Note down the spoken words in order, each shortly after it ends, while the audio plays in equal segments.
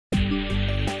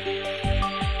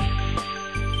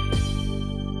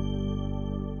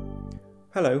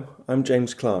Hello, I'm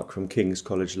James Clark from King's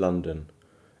College London,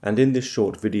 and in this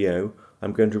short video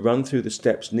I'm going to run through the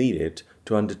steps needed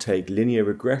to undertake linear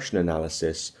regression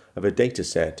analysis of a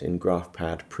dataset in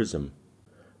GraphPad Prism.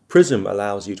 Prism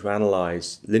allows you to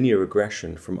analyse linear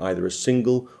regression from either a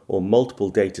single or multiple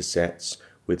datasets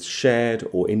with shared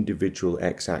or individual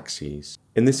x-axes.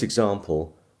 In this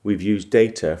example, we've used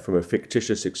data from a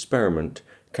fictitious experiment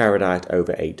carried out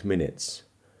over 8 minutes.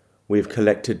 We have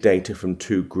collected data from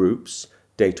two groups,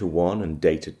 data 1 and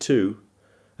data 2,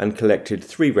 and collected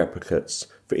 3 replicates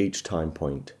for each time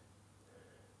point.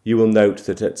 You will note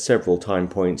that at several time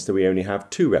points that we only have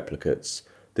 2 replicates.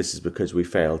 This is because we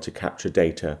failed to capture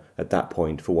data at that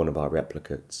point for one of our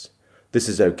replicates. This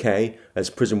is okay,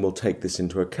 as Prism will take this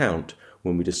into account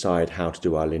when we decide how to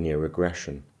do our linear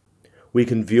regression. We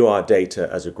can view our data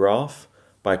as a graph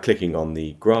by clicking on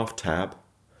the Graph tab,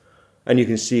 and you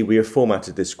can see we have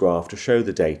formatted this graph to show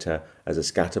the data as a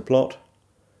scatter plot,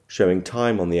 showing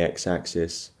time on the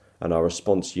x-axis and our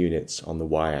response units on the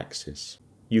y-axis.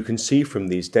 You can see from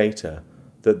these data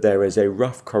that there is a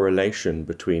rough correlation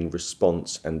between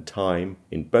response and time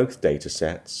in both data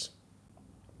sets,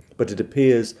 but it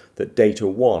appears that data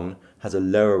 1 has a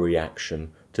lower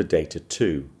reaction to data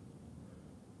 2.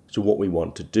 So what we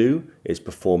want to do is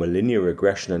perform a linear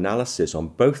regression analysis on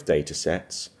both data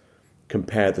sets,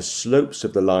 compare the slopes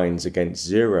of the lines against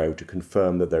 0 to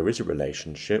confirm that there is a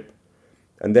relationship,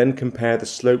 and then compare the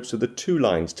slopes of the 2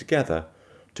 lines together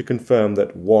to confirm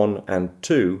that 1 and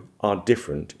 2 are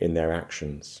different in their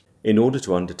actions. In order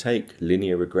to undertake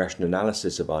linear regression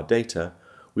analysis of our data,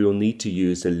 we will need to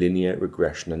use the linear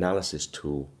regression analysis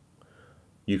tool.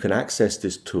 You can access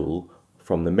this tool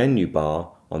from the menu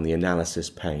bar on the analysis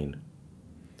pane.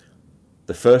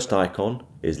 The first icon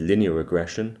is linear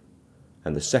regression,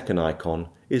 and the second icon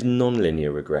is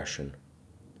nonlinear regression.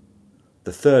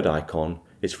 The third icon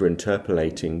is for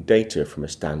interpolating data from a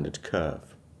standard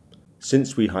curve.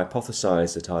 Since we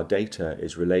hypothesize that our data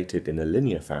is related in a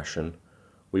linear fashion,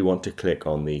 we want to click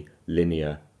on the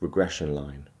linear regression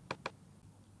line.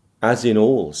 As in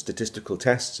all statistical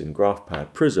tests in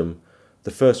GraphPad Prism,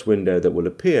 the first window that will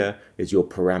appear is your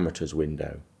parameters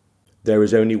window. There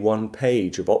is only one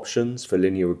page of options for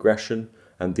linear regression,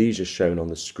 and these are shown on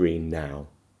the screen now.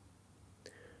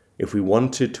 If we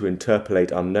wanted to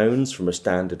interpolate unknowns from a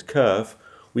standard curve,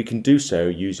 we can do so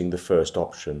using the first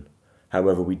option.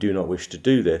 However, we do not wish to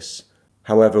do this.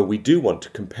 However, we do want to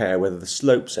compare whether the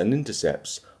slopes and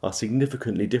intercepts are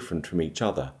significantly different from each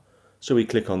other, so we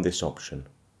click on this option.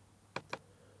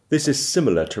 This is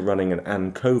similar to running an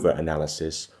ANCOVA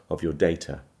analysis of your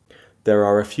data. There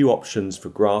are a few options for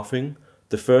graphing,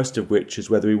 the first of which is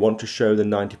whether we want to show the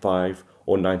 95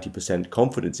 or 90%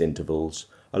 confidence intervals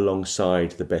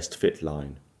alongside the best fit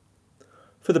line.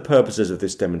 For the purposes of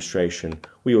this demonstration,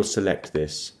 we will select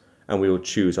this and we will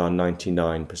choose our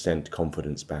 99%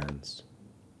 confidence bands.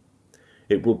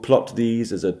 It will plot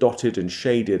these as a dotted and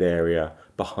shaded area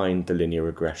behind the linear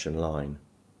regression line.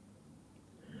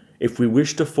 If we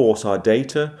wish to force our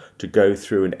data to go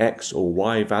through an X or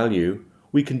Y value,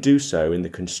 we can do so in the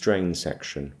constrain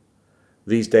section.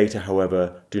 These data,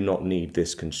 however, do not need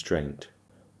this constraint.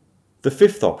 The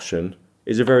fifth option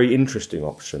is a very interesting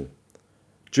option.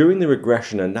 During the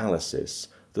regression analysis,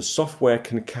 the software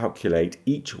can calculate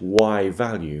each Y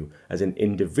value as an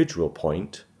individual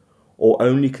point, or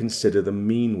only consider the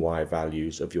mean Y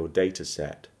values of your data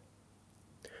set.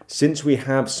 Since we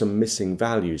have some missing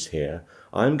values here,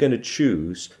 I'm going to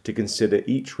choose to consider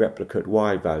each replicate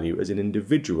Y value as an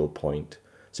individual point,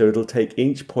 so it'll take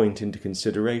each point into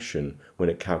consideration when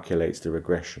it calculates the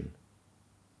regression.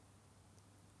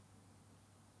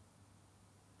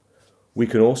 We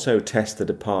can also test the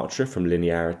departure from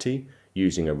linearity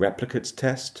using a replicates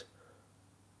test,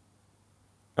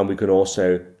 and we can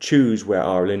also choose where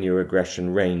our linear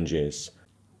regression range is.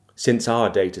 Since our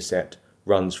dataset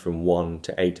runs from 1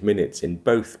 to 8 minutes in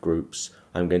both groups,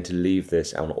 I'm going to leave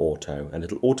this on auto, and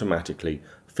it'll automatically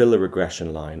fill the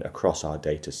regression line across our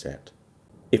dataset.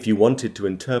 If you wanted to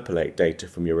interpolate data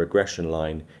from your regression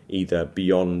line either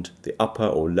beyond the upper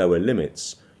or lower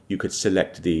limits, you could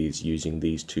select these using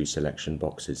these 2 selection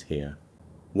boxes here.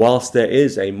 Whilst there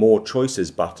is a More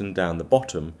Choices button down the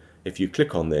bottom, if you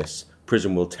click on this,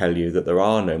 Prism will tell you that there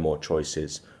are no more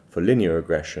choices for linear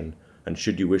regression, and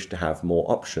should you wish to have more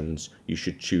options, you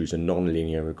should choose a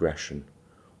non-linear regression.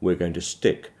 We're going to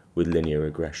stick with linear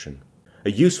regression.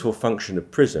 A useful function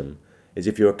of Prism is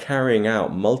if you're carrying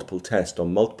out multiple tests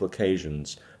on multiple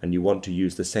occasions and you want to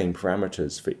use the same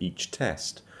parameters for each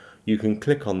test, you can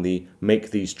click on the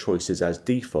Make these choices as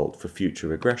default for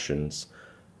future regressions,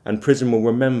 and Prism will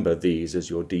remember these as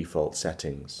your default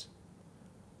settings.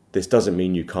 This doesn't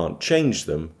mean you can't change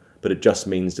them, but it just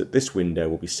means that this window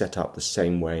will be set up the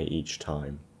same way each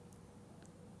time.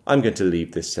 I'm going to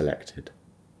leave this selected.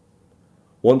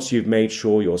 Once you've made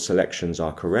sure your selections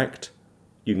are correct,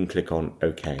 you can click on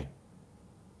OK.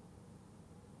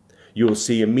 You will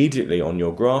see immediately on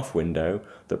your graph window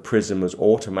that Prism has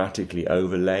automatically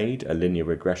overlaid a linear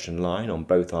regression line on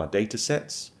both our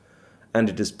datasets, and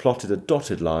it has plotted a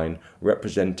dotted line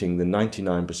representing the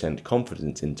 99%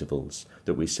 confidence intervals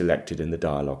that we selected in the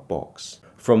dialog box.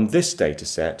 From this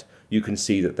dataset, you can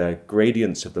see that the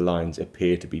gradients of the lines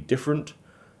appear to be different,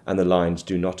 and the lines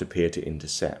do not appear to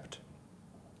intercept.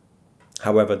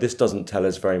 However, this doesn't tell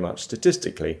us very much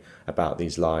statistically about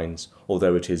these lines,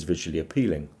 although it is visually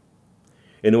appealing.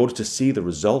 In order to see the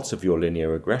results of your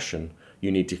linear regression,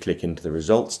 you need to click into the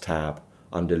Results tab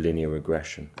under Linear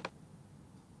Regression.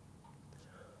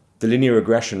 The Linear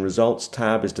Regression Results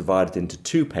tab is divided into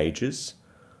two pages.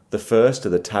 The first are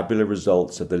the tabular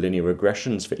results of the linear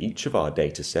regressions for each of our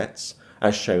datasets,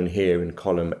 as shown here in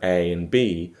column A and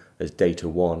B as data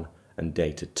 1 and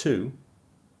data 2.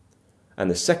 And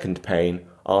the second pane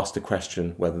asks the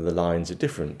question whether the lines are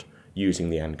different using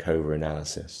the ANCOVA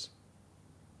analysis.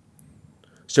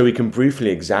 So we can briefly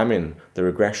examine the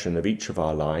regression of each of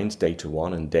our lines, data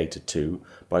 1 and data 2,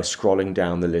 by scrolling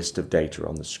down the list of data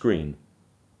on the screen.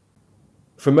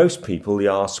 For most people, the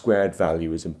R-squared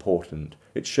value is important.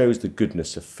 It shows the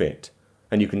goodness of fit.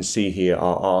 And you can see here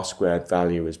our R-squared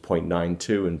value is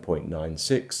 0.92 and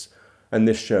 0.96, and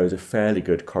this shows a fairly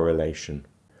good correlation.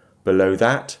 Below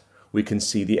that, we can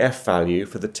see the F value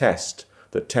for the test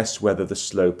that tests whether the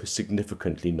slope is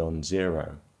significantly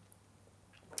non-zero.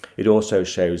 It also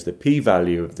shows the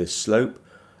p-value of this slope,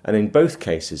 and in both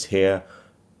cases here,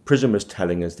 Prism is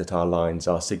telling us that our lines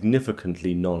are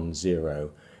significantly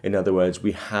non-zero. In other words,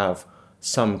 we have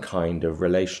some kind of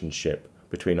relationship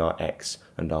between our x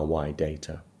and our y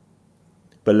data.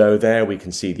 Below there we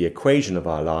can see the equation of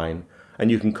our line, and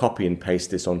you can copy and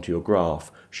paste this onto your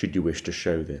graph should you wish to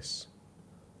show this.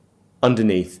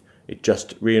 Underneath, it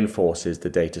just reinforces the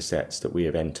data sets that we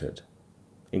have entered,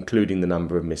 including the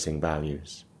number of missing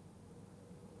values.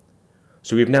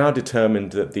 So we've now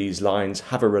determined that these lines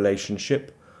have a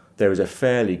relationship. There is a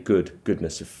fairly good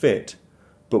goodness of fit,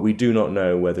 but we do not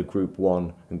know whether group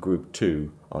 1 and group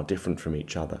 2 are different from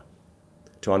each other.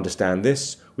 To understand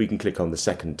this, we can click on the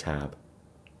second tab.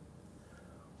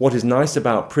 What is nice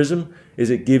about Prism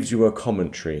is it gives you a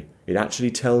commentary. It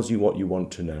actually tells you what you want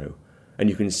to know. And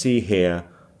you can see here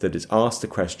that it's asked the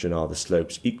question, are the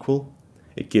slopes equal?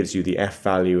 It gives you the F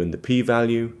value and the P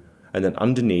value, and then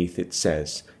underneath it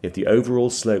says if the overall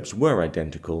slopes were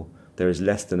identical, there is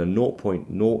less than a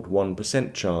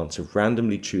 0.01% chance of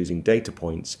randomly choosing data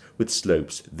points with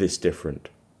slopes this different.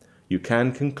 You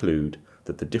can conclude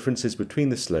that the differences between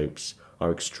the slopes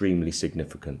are extremely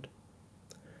significant.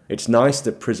 It's nice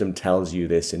that Prism tells you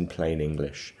this in plain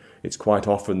English. It's quite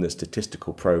often that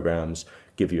statistical programs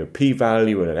give you a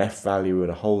p-value and an f-value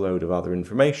and a whole load of other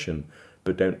information,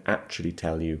 but don't actually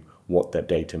tell you what their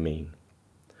data mean.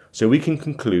 So we can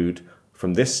conclude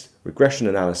from this regression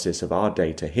analysis of our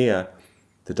data here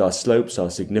that our slopes are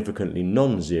significantly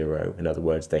non-zero, in other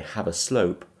words they have a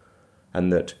slope,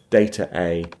 and that data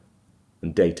A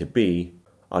and data B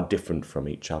are different from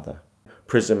each other.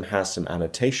 Prism has some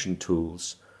annotation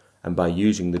tools, and by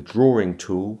using the drawing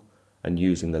tool and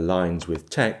using the lines with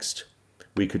text,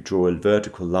 we could draw a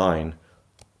vertical line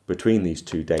between these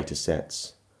two data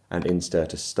sets and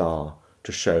insert a star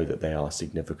to show that they are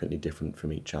significantly different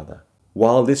from each other.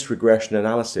 While this regression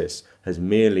analysis has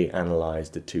merely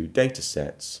analysed the two data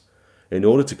sets, in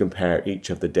order to compare each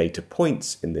of the data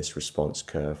points in this response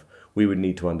curve, we would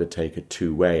need to undertake a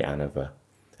two-way ANOVA,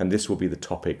 and this will be the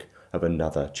topic of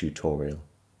another tutorial.